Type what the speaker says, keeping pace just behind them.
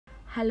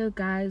Hello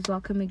guys,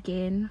 welcome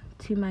again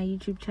to my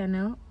YouTube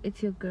channel.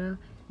 It's your girl.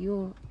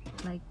 You're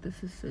like,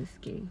 this is so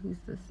scary. Who's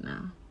this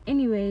now?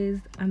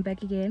 Anyways, I'm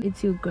back again.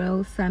 It's your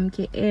girl Sam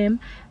KM,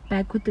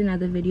 back with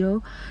another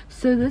video.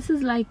 So this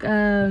is like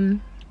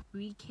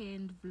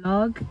weekend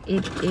vlog.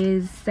 It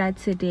is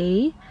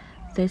Saturday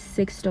the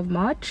 6th of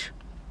March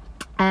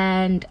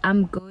and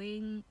I'm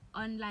going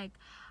on, like,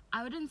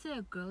 I wouldn't say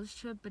a girls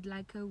trip, but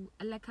like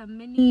a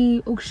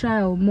mini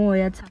Uksha or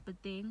Moya type of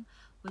thing.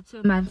 With two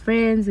of my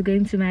friends, we're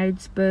going to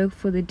Maritzburg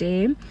for the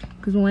day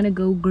because we want to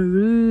go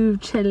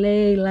groove,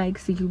 chile, like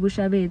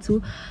Sikibushabe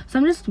too. So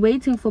I'm just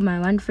waiting for my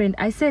one friend.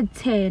 I said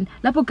 10.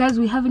 Lapo guys,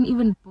 we haven't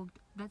even booked.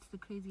 That's the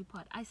crazy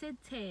part. I said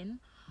 10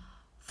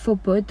 for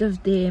both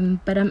of them,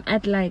 but I'm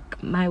at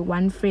like my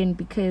one friend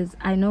because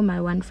I know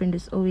my one friend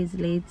is always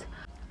late.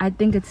 I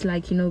think it's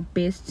like, you know,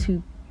 best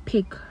to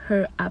pick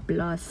her up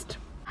last.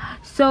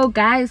 So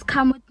guys,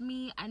 come with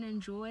me and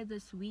enjoy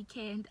this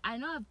weekend. I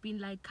know I've been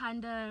like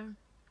kinda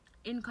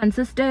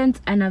inconsistent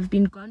and I've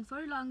been gone for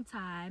a long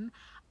time.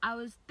 I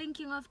was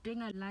thinking of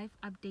doing a life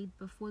update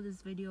before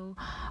this video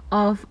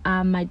of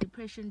my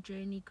depression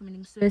journey,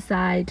 committing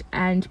suicide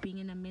and being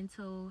in a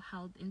mental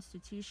health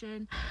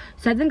institution.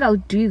 So I think I'll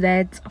do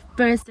that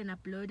first and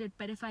upload it,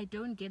 but if I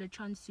don't get a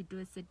chance to do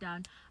a sit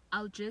down,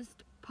 I'll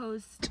just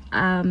post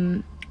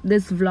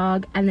this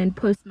vlog and then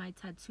post my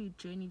tattoo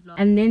journey vlog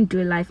and then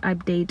do a life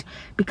update,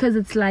 because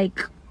it's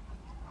like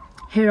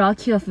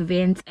hierarchy of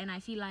events and I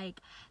feel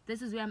like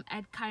this is where I'm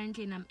at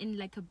currently and I'm in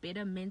like a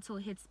better mental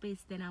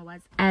headspace than I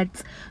was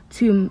at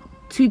two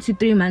to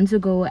 3 months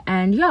ago.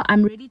 And yeah,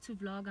 I'm ready to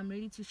vlog. I'm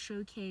ready to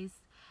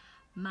showcase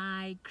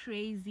my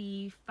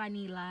crazy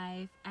funny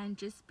life and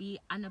just be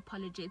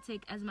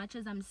unapologetic, as much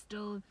as I'm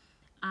still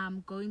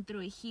going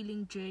through a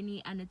healing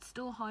journey and it's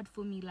still hard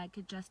for me, like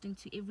adjusting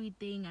to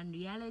everything and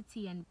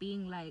reality and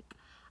being like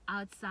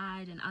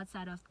outside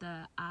of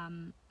the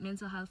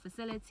mental health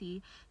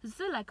facility. It's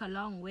still like a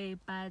long way,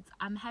 but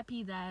I'm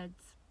happy that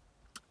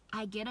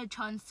I get a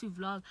chance to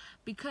vlog,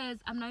 because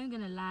I'm not even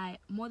gonna lie,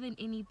 more than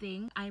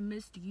anything I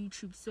missed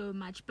YouTube so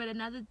much. But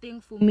another thing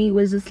for me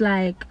was just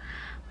like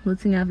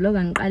looking at vlog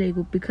and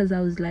because I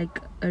was like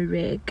a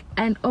wreck.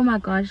 And oh my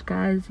gosh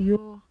guys,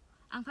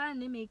 I'm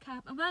finding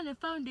makeup, I'm finding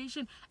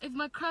foundation. If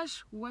my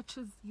crush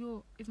watches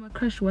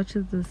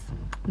this,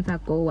 it's a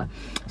go.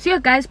 So yeah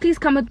guys, please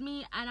come with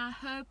me and I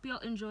hope you'll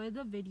enjoy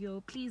the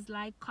video. Please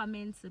like,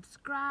 comment,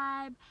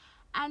 subscribe.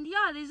 And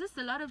yeah, there's just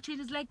a lot of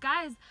changes. Like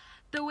guys,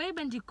 the way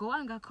when you go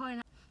and got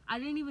car, I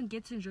didn't even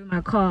get to enjoy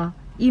my car.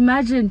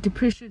 Imagine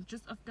depression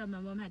just after my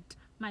mom had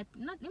not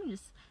even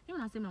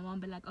I say my mom,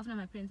 but like after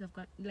my parents have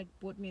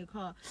bought me a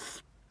car.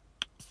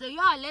 So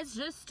yeah, let's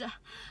just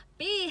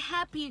be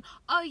happy.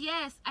 Oh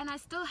yes, and I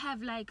still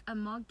have like a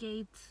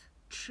Margate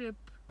trip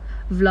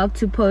vlog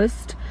to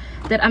post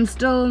that I'm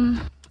still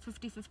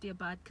 50-50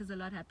 about, because a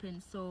lot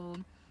happened. So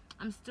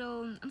I'm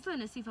still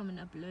gonna see if I'm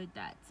gonna upload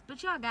that.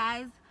 But yeah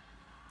guys,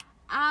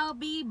 I'll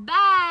be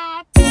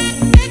back.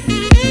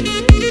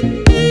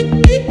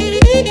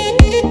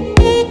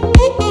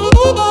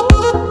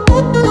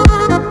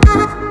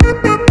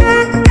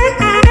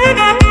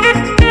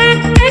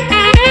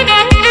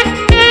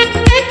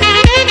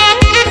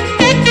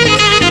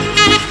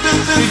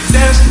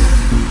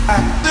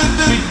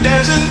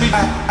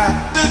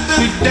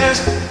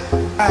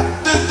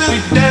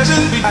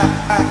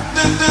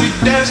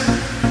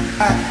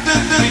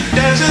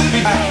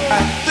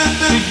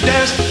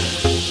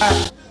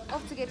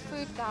 Off to get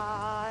food,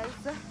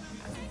 guys.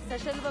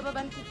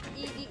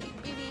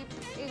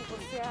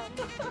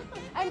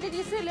 And did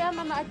you see Leah,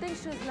 Mama? I think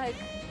she was like,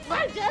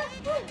 I'm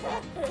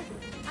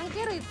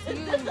getting it's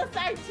you.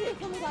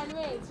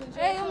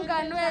 Hey,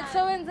 umganwethu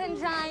sewenze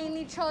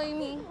njani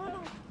choimi?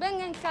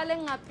 Bengihlale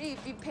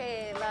ngapipi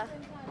phela.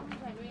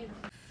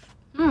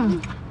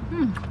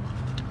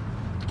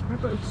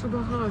 It's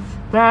super hard.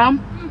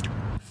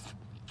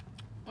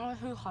 Oh,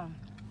 who home?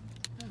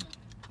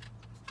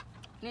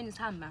 Then it's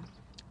hamba.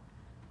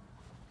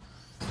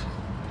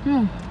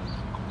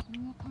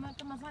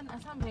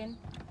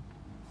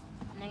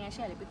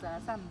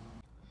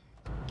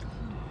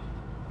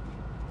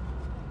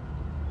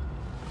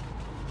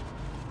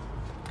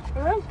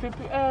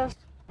 GPS.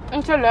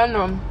 Until then,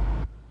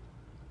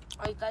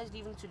 are you guys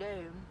leaving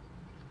today?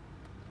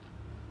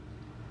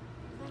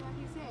 Is that what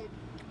he said?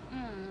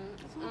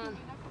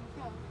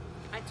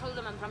 I told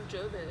them I'm from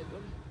Joburg.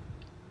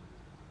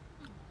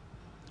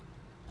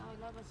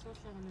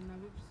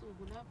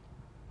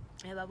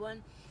 Yeah, but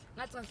one,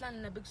 not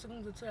something a big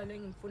song to tell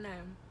you for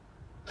now.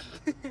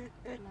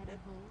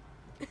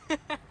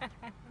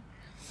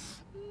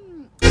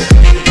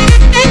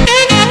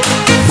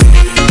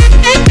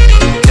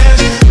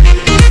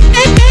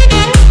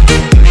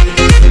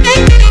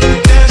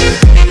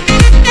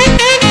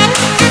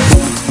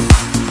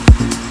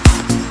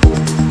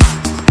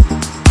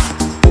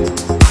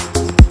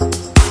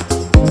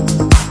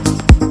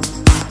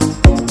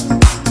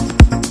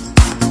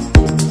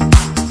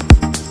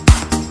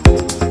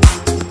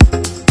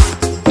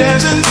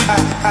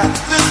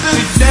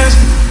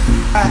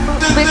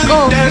 Let's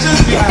go.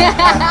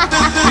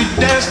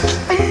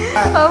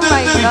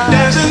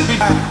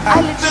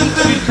 I literally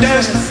only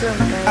just want to swim,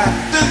 guys.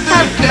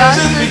 Have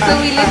glasses, so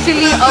we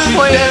literally are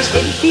pouring in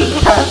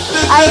seagulls.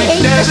 I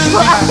hate this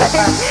one.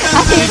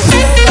 I hate it so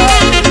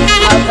much.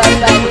 I'll go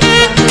back.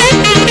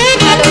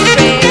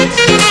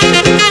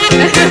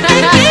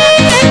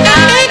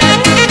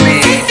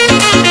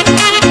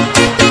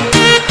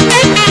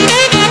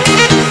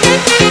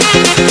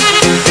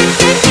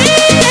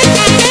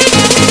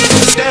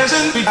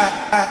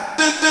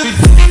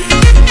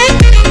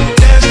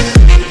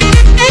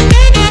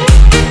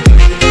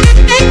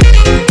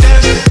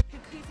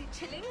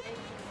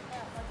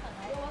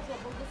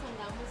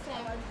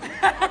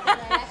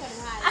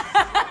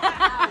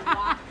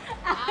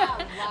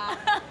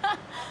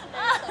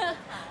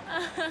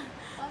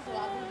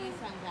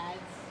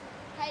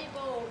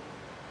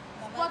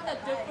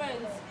 Hello,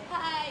 friends.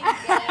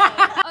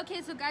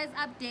 Okay, so guys,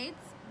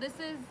 updates. This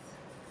is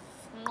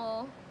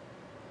Mo,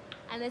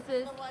 and this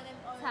is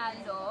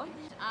Tando.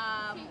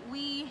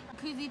 We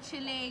Jacuzzi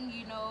chilling,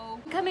 you know.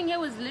 Coming here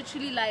was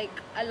literally like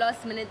a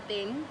last minute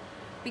thing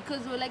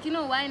because we're like, you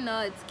know, why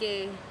not?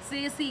 Okay,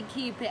 seriously,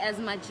 keep it as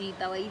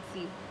Majita.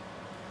 Waiti.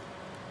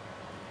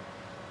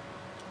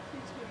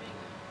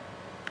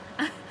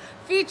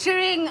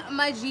 Featuring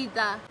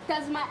Majita.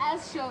 That's my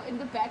ass show in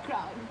the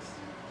background.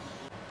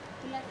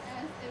 Like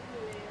ass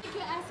everywhere. Take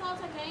your ass out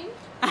again.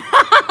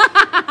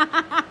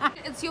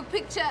 It's your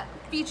picture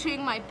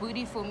featuring my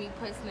booty for me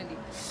personally.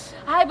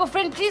 Hi, but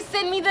friend, please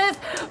send me this.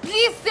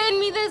 Please send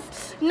me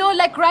this. No,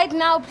 like right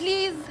now,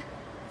 please.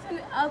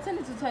 I'll send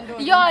it to Tando.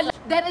 Yo,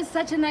 that is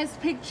such a nice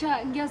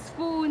picture. Yes,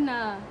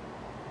 Funa.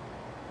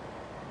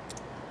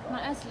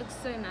 My ass looks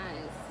so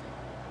nice.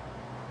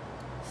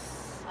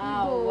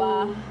 Oh,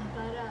 wow.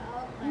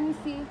 Let me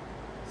see.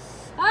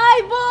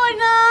 Hi,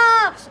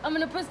 Bona! I'm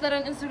gonna post that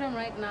on Instagram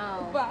right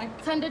now.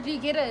 Tando, do you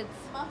get it?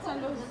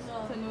 Tando's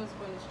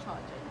phone is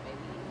charging,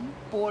 baby.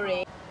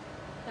 Boring.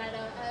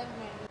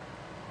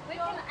 Wait,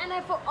 and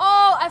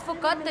I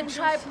forgot the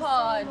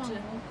tripod.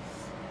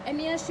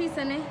 Emiya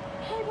Shisane.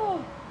 Hey,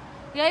 bo.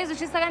 Guys,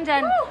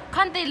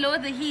 can't they lower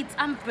the heat?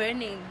 I'm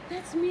burning.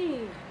 That's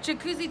me.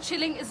 Jacuzzi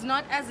chilling is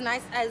not as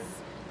nice as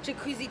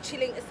Jacuzzi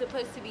chilling is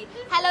supposed to be.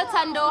 Hello,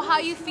 Tando. How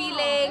are you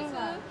feeling?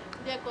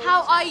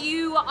 How are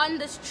you on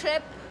this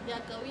trip?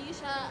 I'm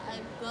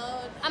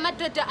good. I'm at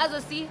Dr.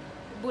 Azosi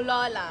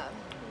Bulala.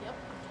 Yep.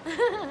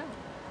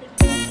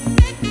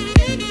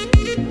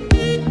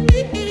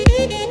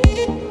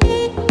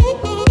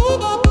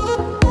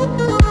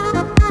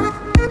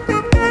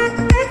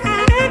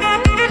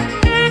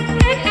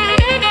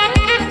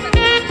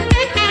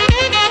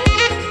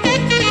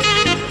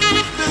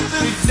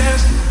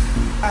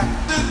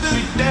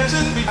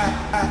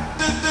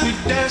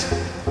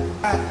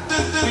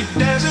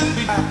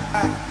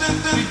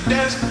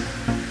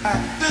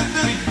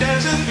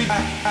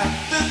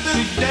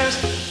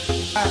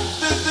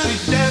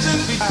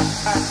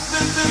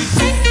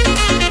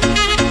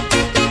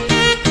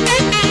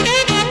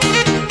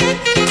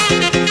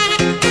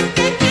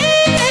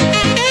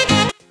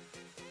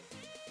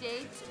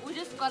 We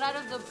just got out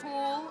of the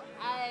pool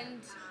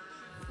and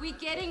we're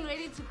getting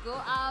ready to go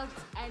out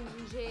and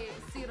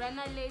see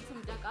Rana late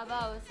in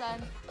Dakabao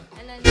son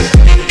and then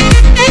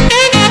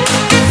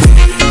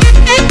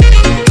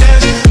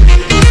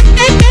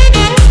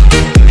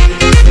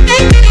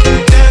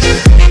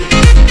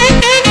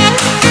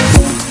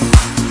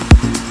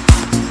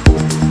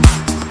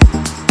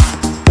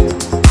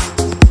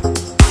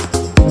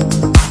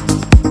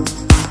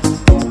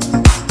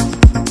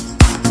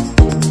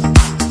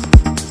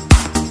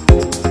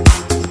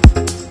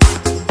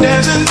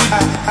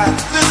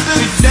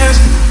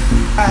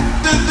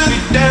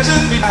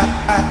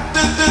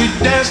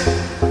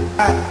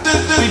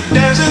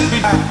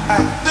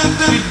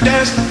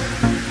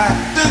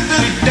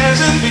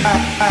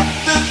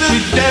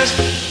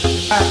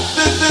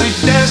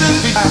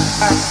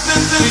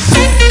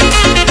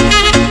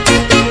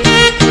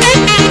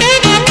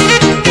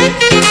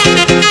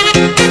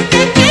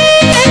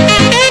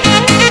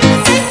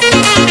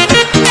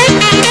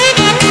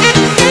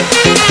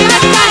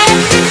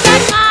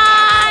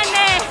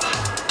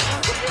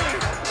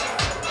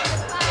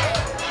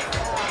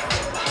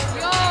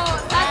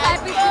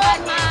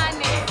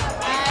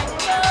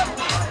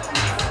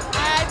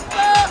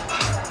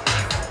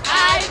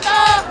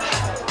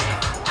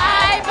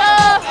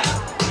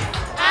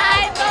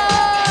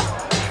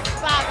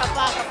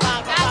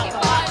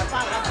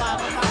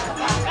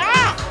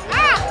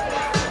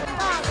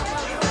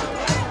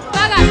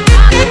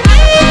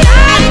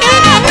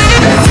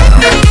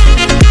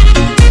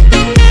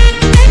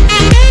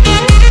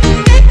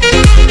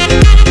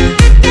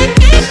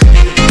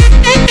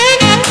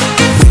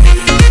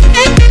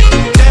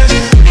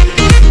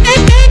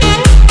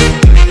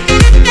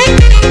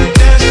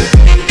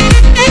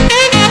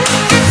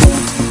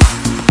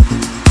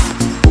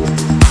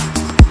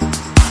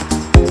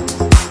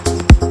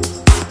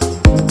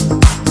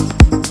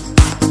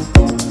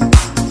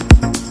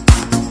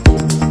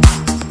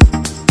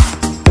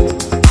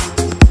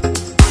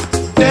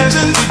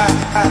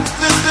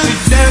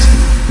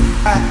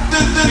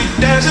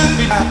dancing,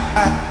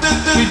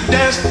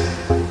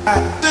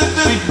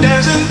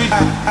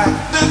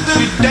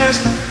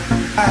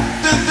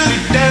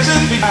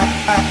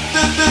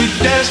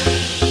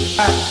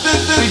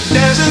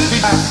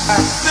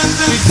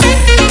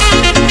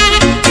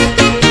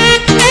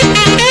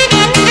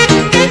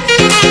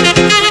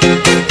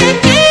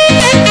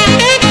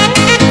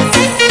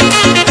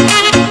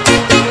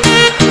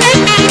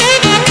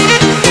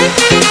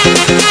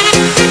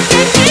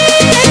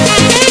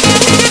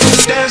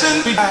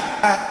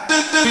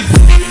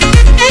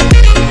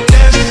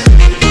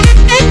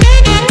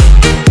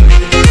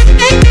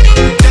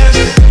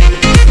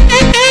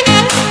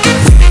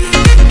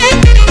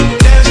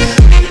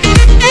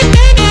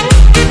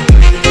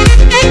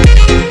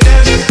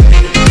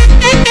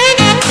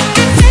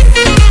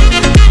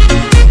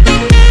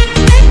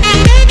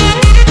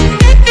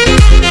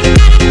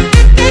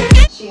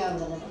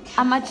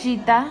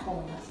 Machita.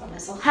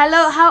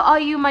 Hello, how are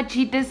you,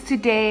 Machitas,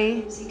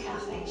 today?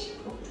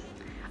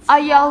 Are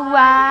y'all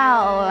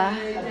well?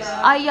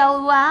 Are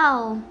y'all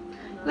well?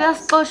 We are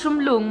special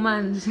long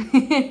man.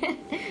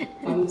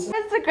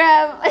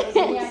 Instagram.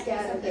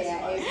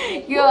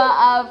 You are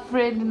our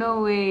friend,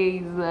 no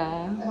ways.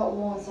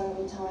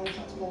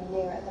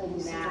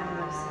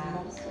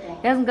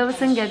 Yes, I'm going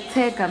to get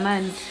take a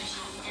man.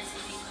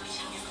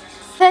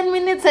 10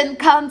 minutes and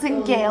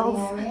counting, girls.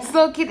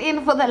 Soak it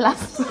in for the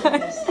last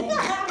one.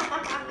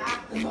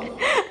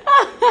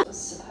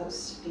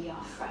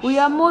 We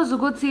are more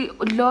Zuguti.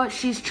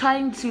 She's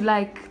trying to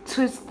like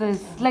twist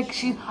this. Like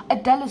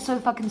Adele is so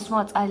fucking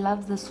smart. I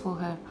love this for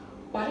her.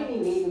 Why didn't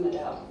you leave him,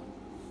 Adele?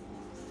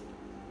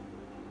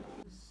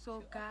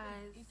 So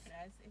guys,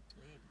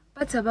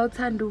 but about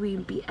Tandu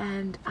Wimpy,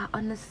 and I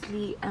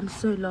honestly am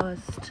so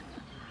lost.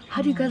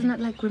 How do you guys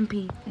not like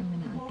Wimpy? I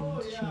mean, I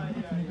don't.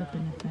 I've never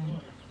been a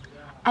fan.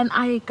 And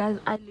I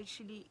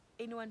literally,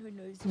 anyone who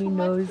knows me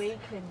knows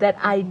that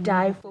I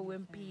die for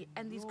Wimpy.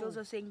 And these girls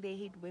are saying they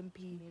hate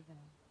Wimpy.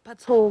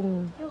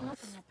 Patong.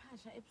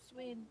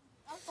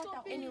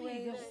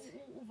 Anyways.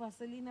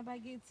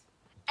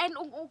 And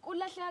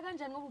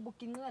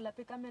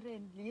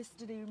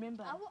yesterday,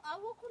 remember?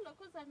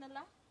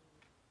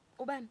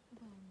 Uban.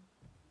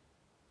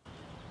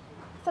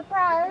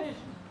 Surprise.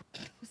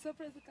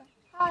 Surprise.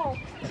 Hi.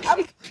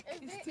 Is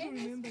this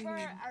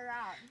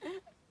around?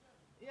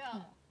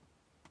 Yeah.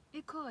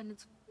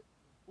 It's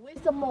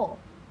Where's some more?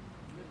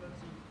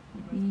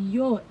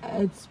 Yo,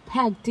 it's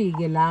packed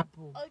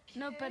lapo. Okay.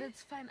 No, but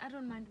it's fine. I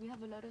don't mind. We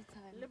have a lot of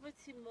time.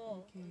 Liberty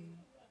Mall. Okay.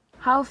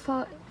 How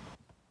far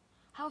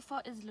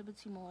is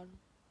Liberty Mall?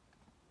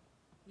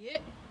 Yeah.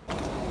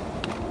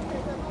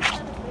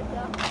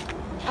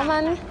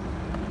 Amani?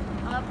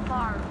 How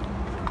far?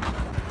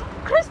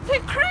 Krispy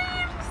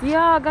Kremes!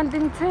 Yeah,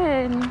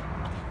 Gantington.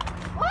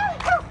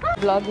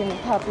 Vlog in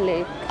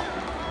public.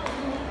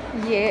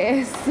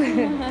 Yes.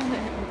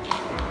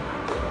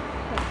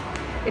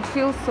 It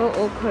feels so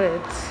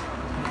awkward.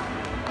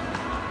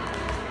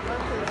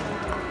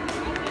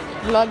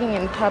 Vlogging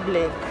in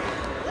public.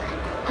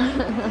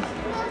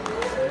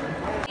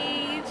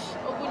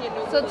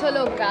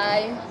 Sotolo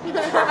guy.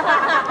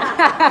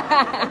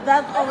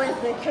 That's always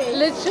the case.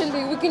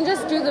 Literally, we can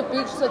just do the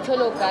beach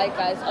Sotolo guy,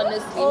 guys,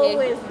 honestly.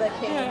 Always the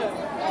case.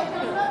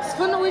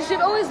 We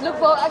should always look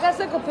for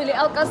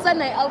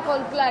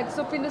alcohol flag.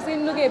 So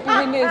pindasin look at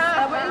penis.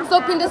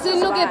 So pindasin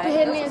look at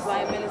penis.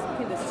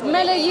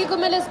 Mele yigo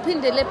mele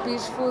spinde le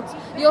beach food.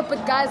 Yo,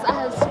 but guys, I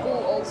have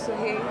school also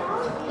here.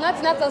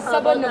 Not a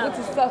sabon no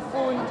to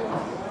safund.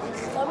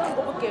 Someone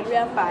go get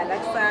reambala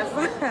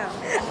kusasa.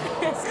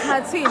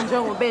 Sikhathi nje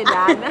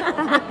ngobelana.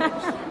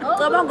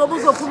 Cabanga ngoba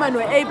uzophuma no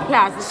A+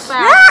 kusasa.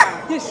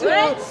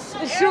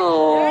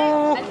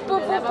 Sure.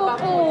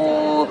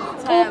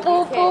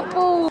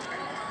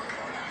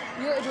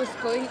 Yo, it was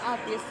going up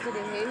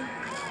yesterday, hey?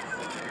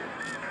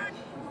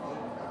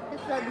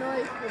 It's a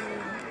noise for me.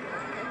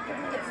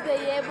 It's the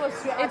yebos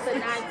throughout the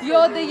night.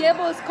 Yo, the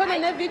yebos come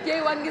in every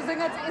day. One is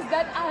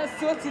that us?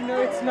 So to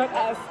know it's not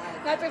us.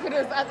 Not if it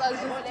was us, I'll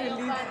just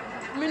delete.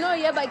 You know,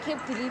 yeah, but I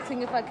kept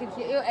deleting if I could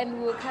hear you, and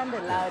we were kind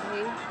of loud,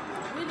 hey?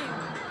 Really?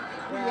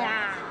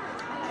 Yeah.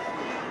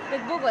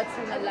 Like, what's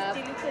in the lab?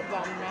 I deleted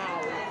one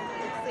now.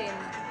 It's in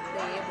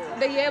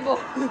the yebo.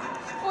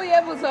 Oh,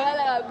 yebo, so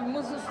I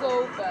musu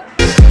sofa.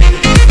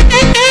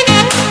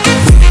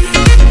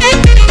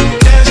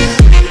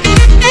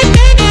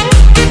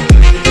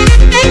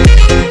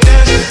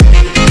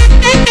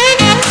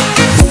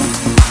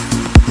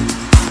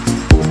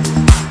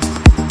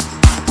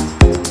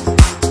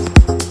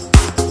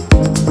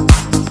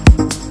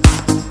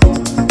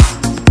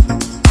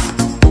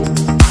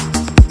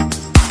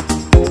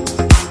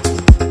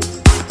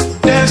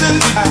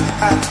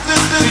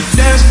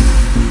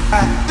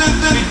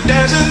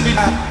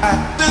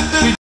 dancing.